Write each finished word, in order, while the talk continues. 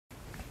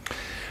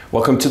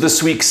Welcome to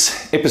this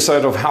week's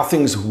episode of How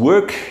Things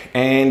Work,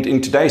 and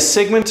in today's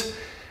segment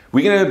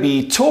we're going to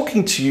be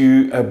talking to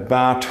you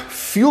about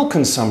fuel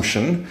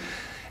consumption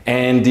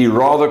and the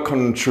rather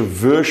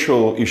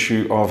controversial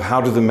issue of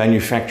how do the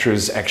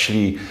manufacturers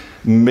actually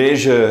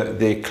measure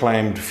their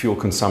claimed fuel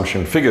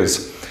consumption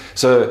figures.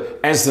 So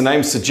as the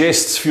name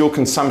suggests, fuel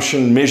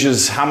consumption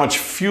measures how much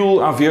fuel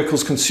our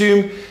vehicles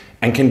consume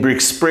and can be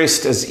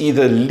expressed as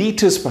either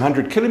liters per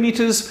 100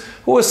 kilometers,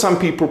 or as some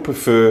people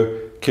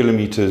prefer,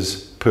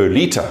 kilometers per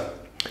litre.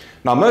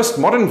 Now, most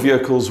modern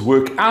vehicles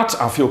work out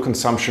our fuel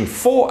consumption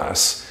for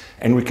us,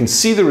 and we can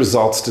see the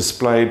results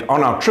displayed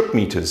on our trip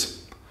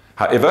meters.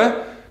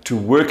 However, to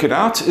work it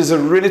out is a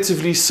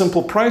relatively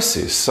simple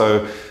process.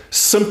 So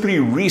simply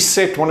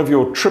reset one of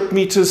your trip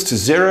meters to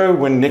 0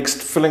 when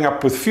next filling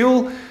up with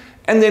fuel,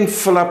 and then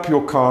fill up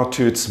your car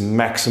to its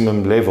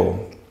maximum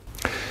level.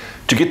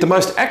 To get the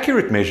most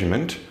accurate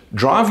measurement,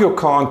 drive your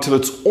car until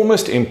it's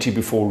almost empty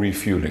before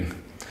refueling.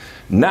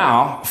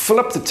 Now, fill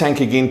up the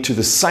tank again to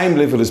the same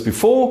level as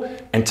before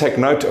and take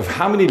note of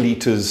how many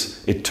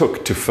liters it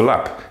took to fill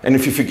up. And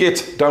if you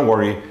forget, don't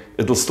worry,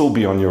 it'll still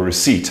be on your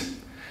receipt.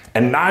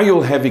 And now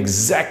you'll have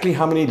exactly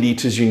how many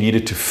liters you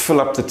needed to fill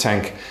up the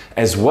tank,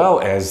 as well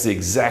as the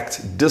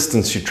exact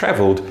distance you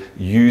traveled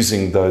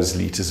using those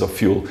liters of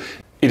fuel.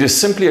 It is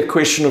simply a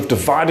question of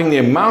dividing the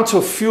amount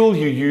of fuel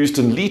you used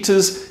in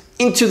liters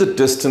into the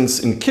distance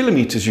in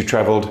kilometers you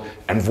traveled,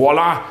 and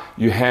voila,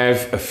 you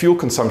have a fuel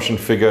consumption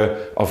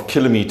figure of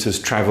kilometers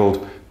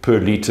traveled per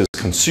liters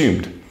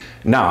consumed.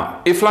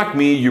 Now, if like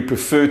me, you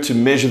prefer to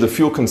measure the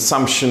fuel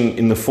consumption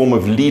in the form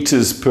of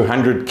liters per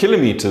 100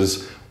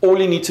 kilometers, all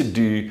you need to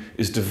do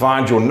is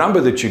divide your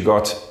number that you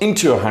got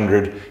into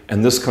 100,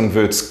 and this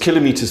converts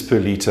kilometers per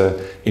liter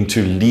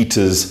into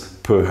liters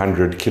per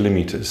 100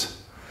 kilometers.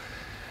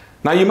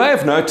 Now, you may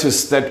have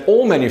noticed that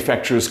all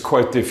manufacturers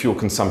quote their fuel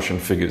consumption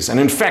figures, and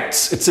in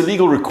fact, it's a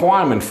legal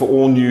requirement for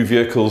all new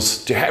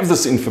vehicles to have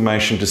this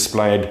information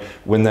displayed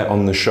when they're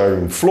on the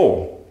showroom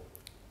floor.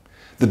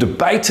 The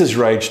debate has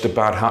raged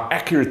about how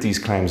accurate these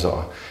claims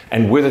are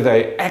and whether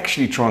they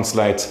actually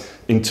translate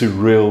into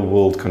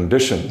real-world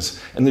conditions,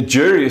 and the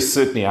jury is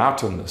certainly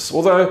out on this,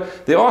 although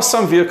there are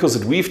some vehicles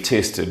that we've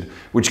tested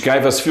which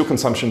gave us fuel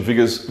consumption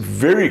figures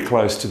very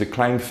close to the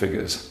claim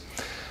figures.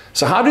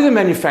 So how do the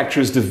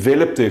manufacturers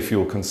develop their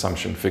fuel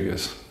consumption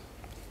figures?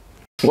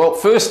 Well,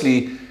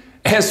 firstly,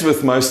 as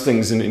with most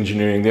things in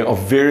engineering, there are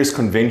various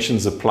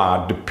conventions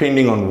applied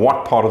depending on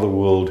what part of the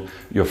world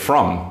you're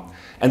from.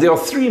 And there are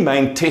three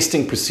main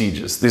testing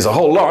procedures. There's a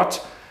whole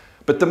lot,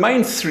 but the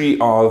main three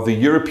are the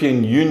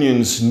European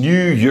Union's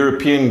new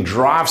European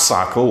Drive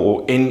Cycle,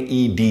 or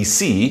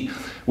NEDC,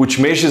 which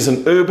measures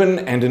an urban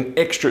and an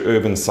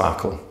extra-urban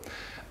cycle.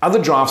 Other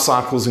drive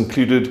cycles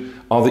included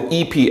are the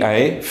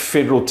EPA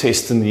federal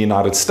test in the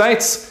United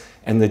States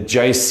and the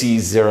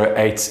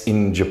JC08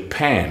 in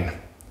Japan.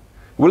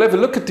 We'll have a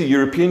look at the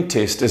European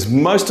test, as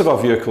most of our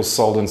vehicles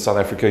sold in South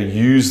Africa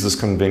use this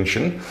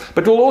convention,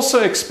 but we'll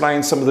also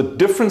explain some of the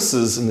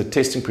differences in the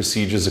testing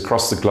procedures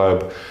across the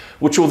globe,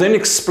 which will then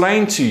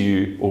explain to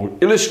you or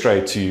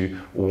illustrate to you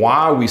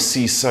why we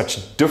see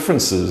such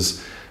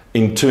differences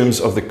in terms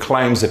of the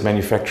claims that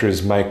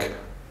manufacturers make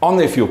on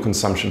their fuel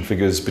consumption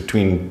figures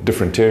between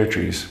different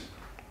territories.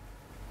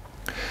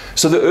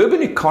 So the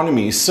urban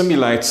economy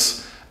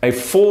simulates a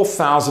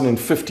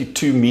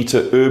 4,052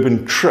 meter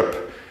urban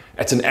trip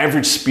at an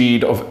average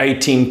speed of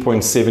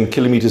 18.7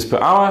 kilometers per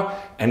hour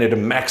and at a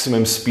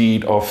maximum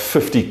speed of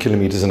 50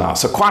 kilometers an hour.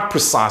 So quite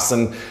precise,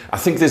 and I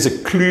think there's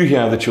a clue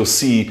here that you'll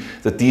see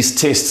that these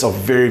tests are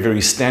very,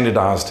 very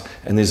standardized,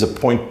 and there's a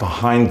point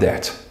behind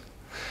that.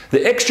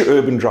 The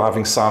extra-urban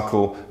driving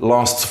cycle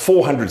lasts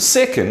 400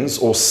 seconds,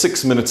 or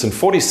 6 minutes and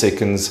 40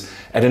 seconds,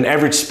 at an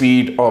average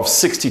speed of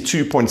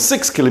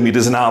 62.6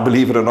 kilometers an hour,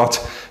 believe it or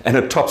not, and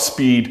a top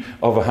speed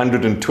of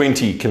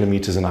 120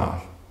 kilometers an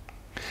hour.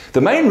 The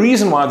main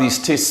reason why these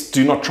tests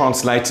do not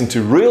translate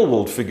into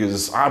real-world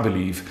figures, I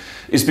believe,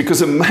 is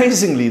because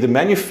amazingly the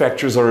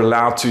manufacturers are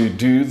allowed to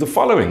do the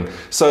following.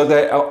 So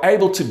they are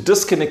able to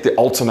disconnect the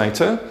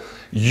alternator,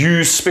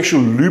 use special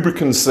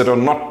lubricants that are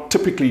not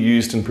typically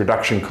used in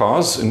production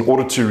cars in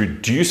order to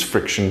reduce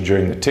friction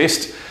during the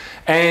test,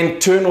 and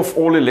turn off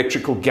all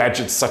electrical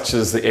gadgets such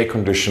as the air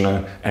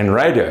conditioner and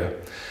radio.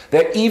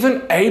 They're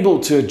even able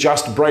to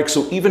adjust brakes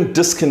or even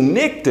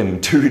disconnect them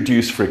to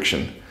reduce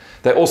friction.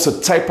 They also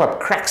tape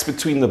up cracks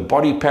between the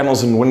body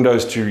panels and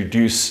windows to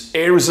reduce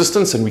air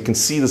resistance, and we can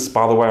see this,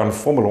 by the way, on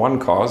Formula One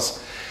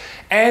cars.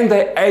 And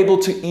they're able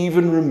to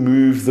even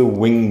remove the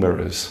wing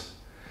mirrors.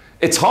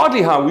 It's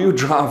hardly how we would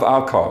drive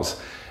our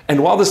cars.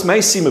 And while this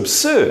may seem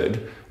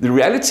absurd, the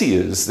reality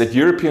is that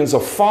Europeans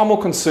are far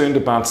more concerned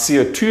about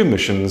CO2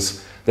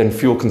 emissions than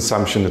fuel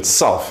consumption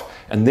itself.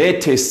 And their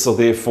tests are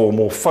therefore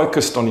more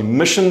focused on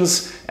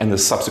emissions and the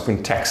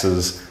subsequent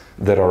taxes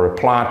that are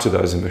applied to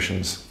those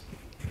emissions.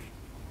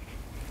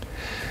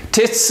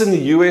 Tests in the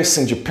US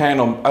and Japan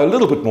are a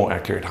little bit more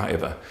accurate,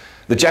 however.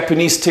 The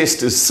Japanese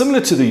test is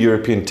similar to the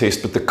European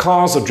test, but the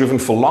cars are driven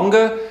for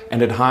longer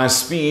and at higher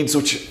speeds,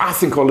 which I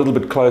think are a little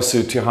bit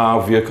closer to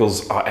how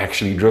vehicles are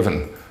actually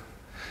driven.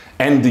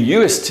 And the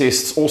US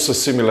tests also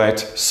simulate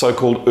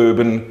so-called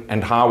urban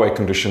and highway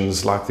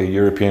conditions like their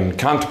European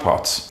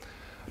counterparts.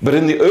 But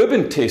in the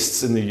urban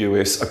tests in the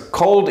US, a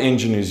cold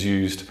engine is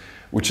used,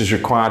 which is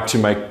required to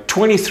make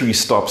 23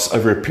 stops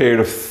over a period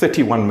of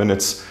 31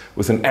 minutes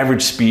with an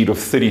average speed of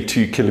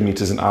 32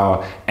 kilometers an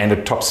hour and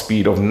a top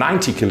speed of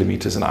 90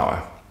 kilometers an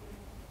hour.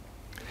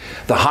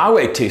 The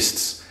highway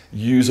tests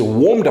use a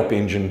warmed-up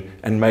engine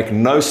and make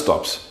no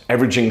stops,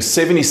 averaging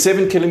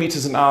 77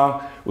 kilometers an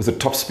hour with a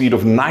top speed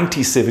of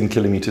 97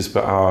 kilometers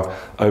per hour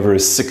over a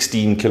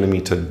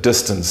 16-kilometer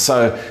distance.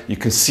 So you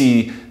can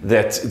see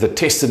that the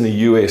test in the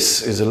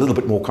US is a little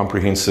bit more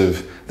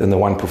comprehensive than the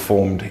one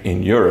performed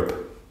in Europe.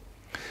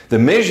 The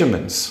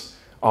measurements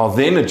are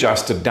then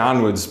adjusted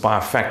downwards by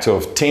a factor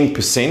of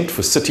 10%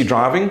 for city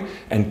driving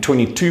and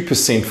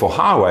 22% for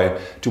highway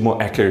to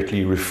more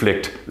accurately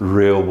reflect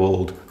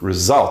real-world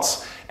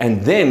results.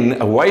 And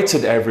then a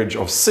weighted average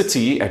of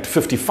city at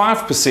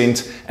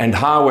 55% and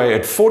highway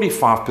at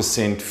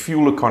 45%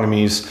 fuel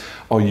economies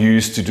are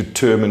used to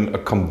determine a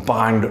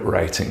combined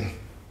rating.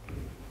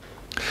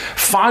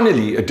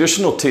 Finally,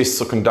 additional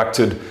tests are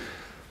conducted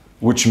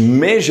which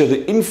measure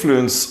the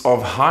influence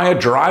of higher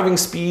driving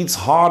speeds,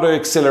 harder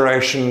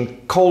acceleration,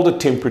 colder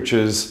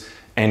temperatures,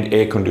 and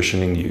air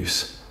conditioning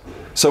use.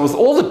 So with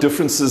all the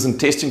differences in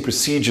testing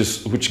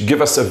procedures which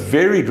give us a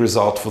varied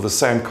result for the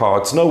same car,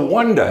 it's no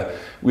wonder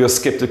we are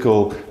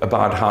skeptical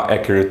about how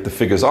accurate the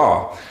figures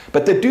are.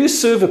 But they do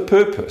serve a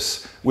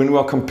purpose when we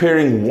are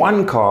comparing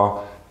one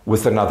car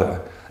with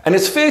another. And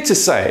it's fair to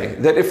say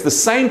that if the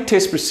same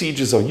test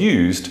procedures are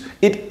used,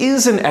 it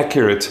is an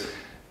accurate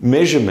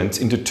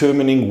measurement in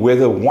determining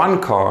whether one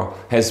car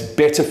has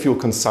better fuel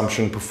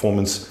consumption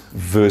performance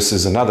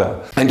versus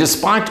another. And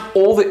despite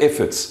all the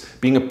efforts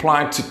being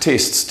applied to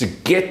tests to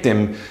get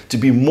them to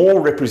be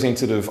more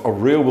representative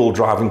of real-world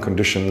driving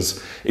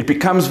conditions, it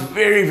becomes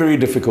very, very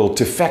difficult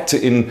to factor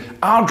in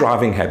our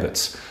driving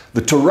habits,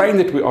 the terrain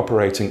that we're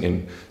operating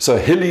in, so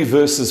hilly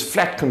versus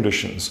flat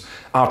conditions,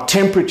 our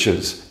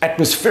temperatures,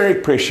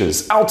 atmospheric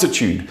pressures,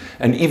 altitude,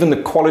 and even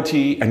the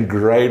quality and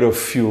grade of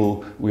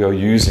fuel we are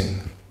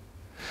using.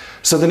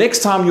 So the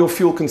next time your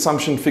fuel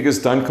consumption figures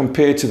don't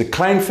compare to the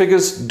claim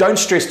figures, don't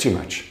stress too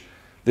much.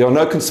 There are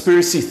no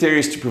conspiracy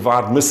theories to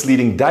provide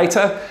misleading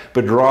data,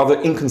 but rather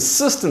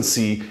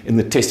inconsistency in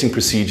the testing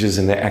procedures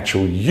and their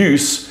actual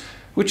use,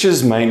 which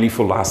is mainly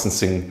for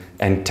licensing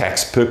and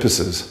tax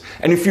purposes.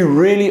 And if you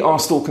really are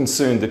still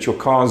concerned that your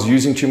car is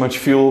using too much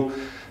fuel,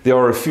 there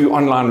are a few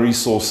online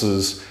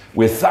resources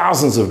where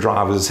thousands of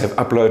drivers have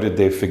uploaded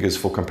their figures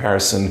for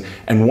comparison,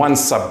 and one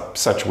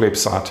such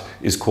website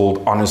is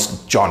called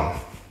Honest John.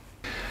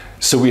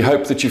 So we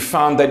hope that you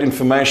found that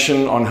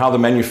information on how the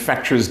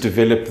manufacturers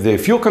develop their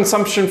fuel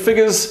consumption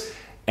figures,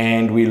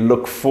 and we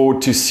look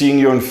forward to seeing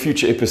you on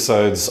future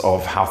episodes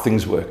of How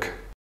Things Work.